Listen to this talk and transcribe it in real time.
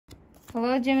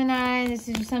Hello, Gemini. This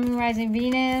is your Sun, Moon, Rising,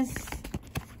 Venus.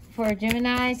 For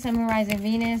Gemini, Sun, Moon, Rising,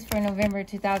 Venus for November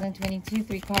 2022.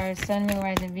 3 cards. Sun, Moon,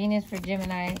 Rising, Venus for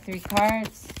Gemini. 3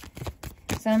 cards.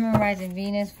 Sun, Moon, Rising,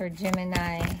 Venus for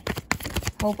Gemini.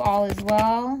 Hope all is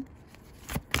well.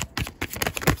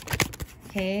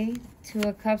 Okay. 2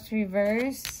 of Cups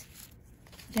reverse.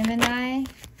 Gemini.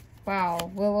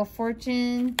 Wow. Wheel of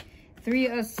Fortune. 3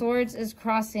 of Swords is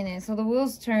crossing it. So the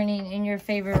wheel's turning in your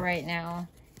favor right now.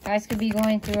 You guys could be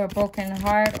going through a broken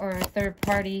heart or a third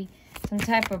party, some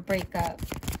type of breakup.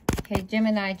 Okay,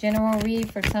 Gemini, general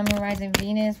read for Sun, Moon, Rising,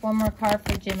 Venus. One more card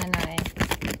for Gemini.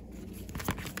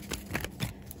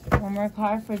 One more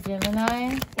card for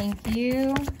Gemini. Thank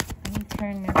you. Let me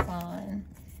turn this on.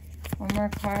 One more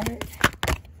card.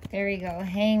 There we go.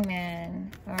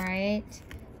 Hangman. All right.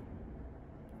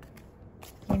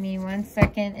 Give me 1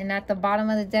 second. And at the bottom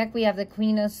of the deck, we have the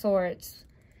Queen of Swords.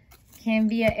 Can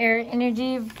be an air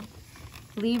energy,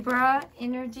 Libra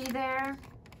energy there.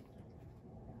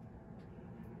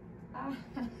 Oh,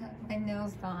 my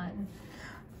nail's gone.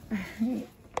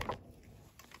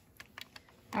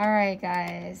 All right,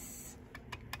 guys.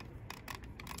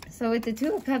 So with the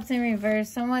 2 of Cups in reverse,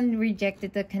 someone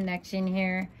rejected the connection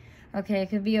here. Okay,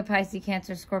 it could be a Pisces,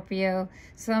 Cancer, Scorpio.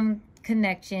 Some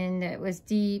connection that was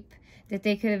deep, that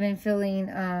they could have been feeling,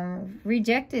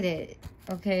 rejected it,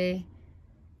 okay?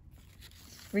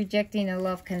 Rejecting a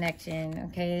love connection,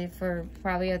 okay, for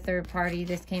probably a third party.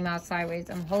 This came out sideways.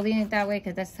 I'm holding it that way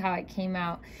because that's how it came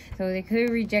out. So they could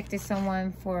have rejected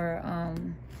someone for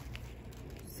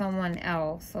someone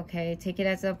else, okay? Take it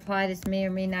as a apply. This may or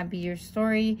may not be your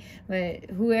story, but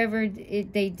whoever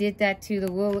they did that to, the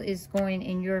will is going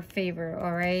in your favor,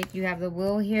 all right? You have the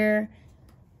will here.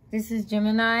 This is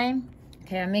Gemini.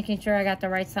 Okay, I'm making sure I got the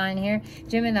right sign here.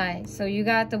 Gemini, so you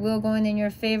got the will going in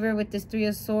your favor with this 3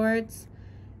 of Swords.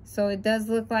 So it does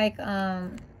look like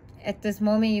at this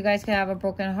moment you guys could have a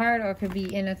broken heart or could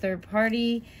be in a third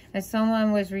party. As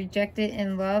someone was rejected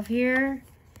in love here.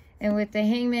 And with the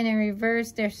Hangman in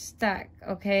reverse, they're stuck,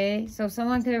 okay? So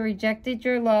someone could have rejected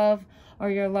your love or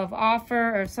your love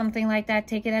offer or something like that.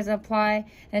 Take it as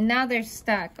apply. And now they're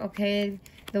stuck, okay?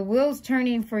 The wheel's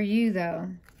turning for you, though.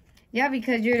 Yeah,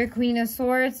 because you're the Queen of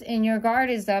Swords and your guard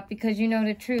is up because you know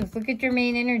the truth. Look at your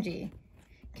main energy.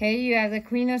 Okay, you have the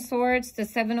Queen of Swords, the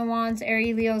 7 of Wands,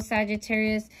 Aries, Leo,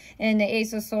 Sagittarius, and the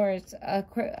Ace of Swords,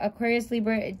 Aquarius,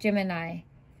 Libra, Gemini.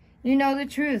 You know the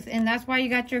truth, and that's why you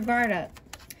got your guard up.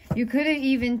 You could have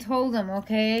even told them,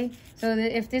 okay? So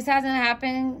that if this hasn't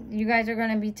happened, you guys are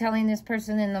going to be telling this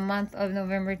person in the month of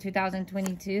November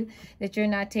 2022 that you're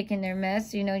not taking their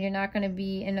mess. You know, you're not going to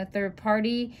be in a third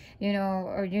party, you know,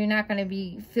 or you're not going to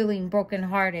be feeling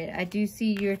brokenhearted. I do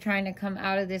see you're trying to come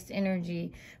out of this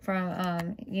energy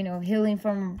from, you know, healing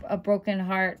from a broken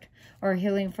heart or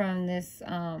healing from this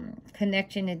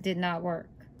connection that did not work.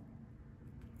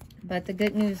 But the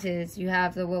good news is you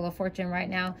have the Wheel of Fortune right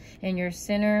now in your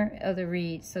center of the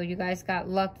read. So you guys got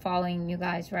luck following you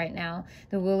guys right now.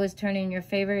 The wheel is turning in your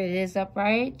favor. It is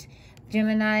upright,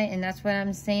 Gemini. And that's what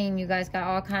I'm saying. You guys got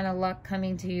all kind of luck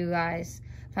coming to you guys.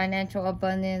 Financial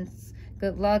abundance,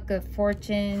 good luck, good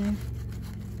fortune.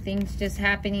 Things just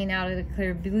happening out of the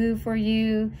clear blue for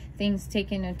you. Things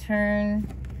taking a turn.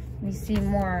 Let me see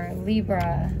more.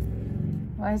 Libra.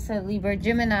 I said Libra,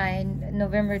 Gemini,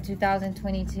 November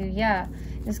 2022. Yeah,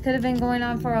 this could have been going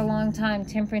on for a long time.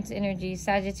 Temperance energy,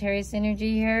 Sagittarius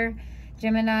energy here,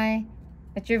 Gemini.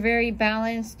 But you're very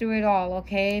balanced through it all,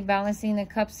 okay? Balancing the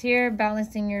cups here,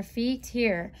 balancing your feet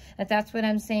here. That's what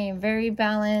I'm saying. Very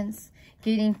balanced,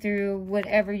 getting through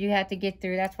whatever you had to get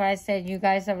through. That's why I said you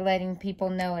guys are letting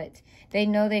people know it. They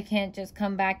know they can't just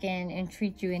come back in and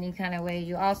treat you any kind of way.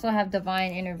 You also have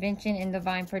divine intervention and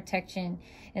divine protection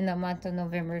in the month of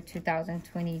November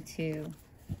 2022.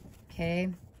 Okay.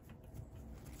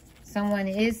 Someone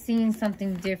is seeing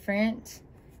something different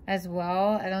as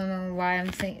well. I don't know why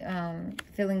I'm saying,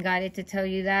 feeling guided to tell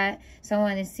you that.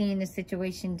 Someone is seeing the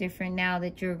situation different now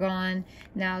that you're gone,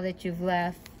 now that you've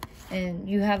left. And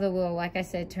you have the wheel, like I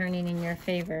said, turning in your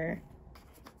favor.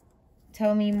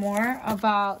 Tell me more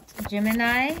about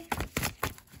Gemini.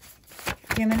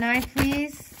 Gemini,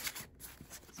 please.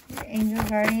 Angel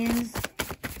guardians.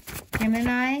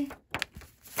 Gemini.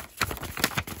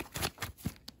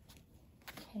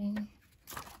 Okay.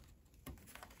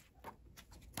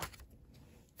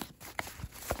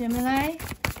 Gemini.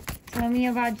 Tell me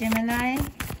about Gemini.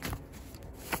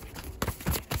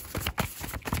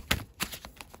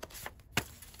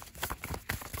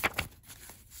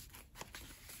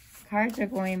 Cards are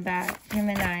going back.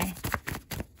 Gemini.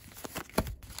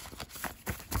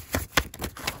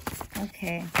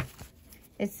 Okay.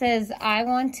 It says, I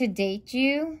want to date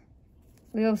you.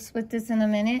 We'll split this in a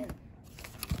minute.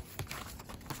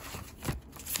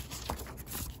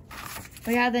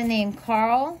 We have the name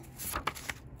Carl,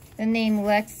 the name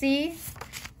Lexi,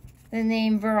 the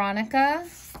name Veronica.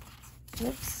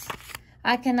 Whoops.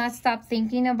 I cannot stop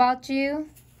thinking about you.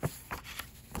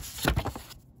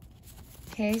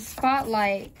 Okay,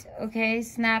 spotlight. Okay,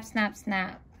 snap, snap,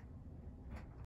 snap.